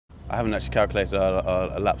I haven't actually calculated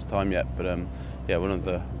our elapsed time yet, but yeah, one of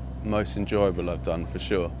the most enjoyable I've done for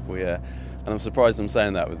sure. And I'm surprised I'm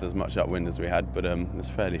saying that with as much upwind as we had, but it's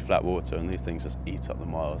fairly flat water, and these things just eat up the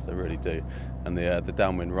miles. They really do. And the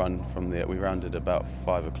downwind run we rounded about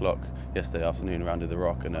 5 o'clock yesterday afternoon, rounded the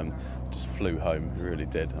rock, and just flew home. We really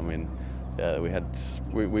did. I mean,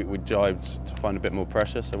 we jibed to find a bit more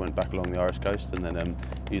pressure, so went back along the Irish coast, and then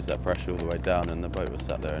used that pressure all the way down, and the boat was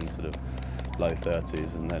sat there in sort of low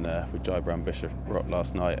 30s, and then we jibed around Bishop Rock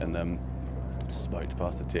last night, and smoked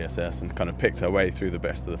past the TSS and kind of picked our way through the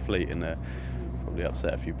best of the fleet, and probably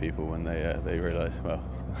upset a few people when they realised, well,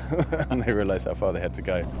 they realised how far they had to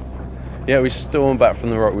go. Yeah, we stormed back from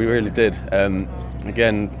the rock, we really did.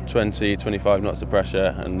 Again, 20-25 knots of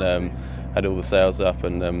pressure, and had all the sails up,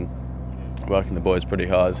 and working the buoys pretty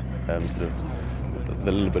hard, sort of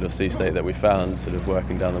the little bit of sea state that we found, sort of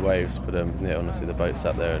working down the waves. But yeah, honestly, the boat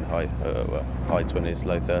sat there in high 20s,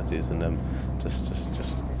 low 30s, and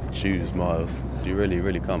just chews miles. You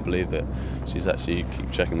really can't believe that she's actually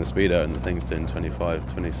keep checking the speedo and the thing's doing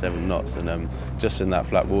 25, 27 knots, and just in that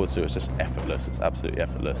flat water, it's just effortless. It's absolutely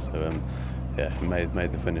effortless. So yeah, it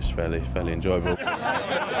made the finish fairly enjoyable.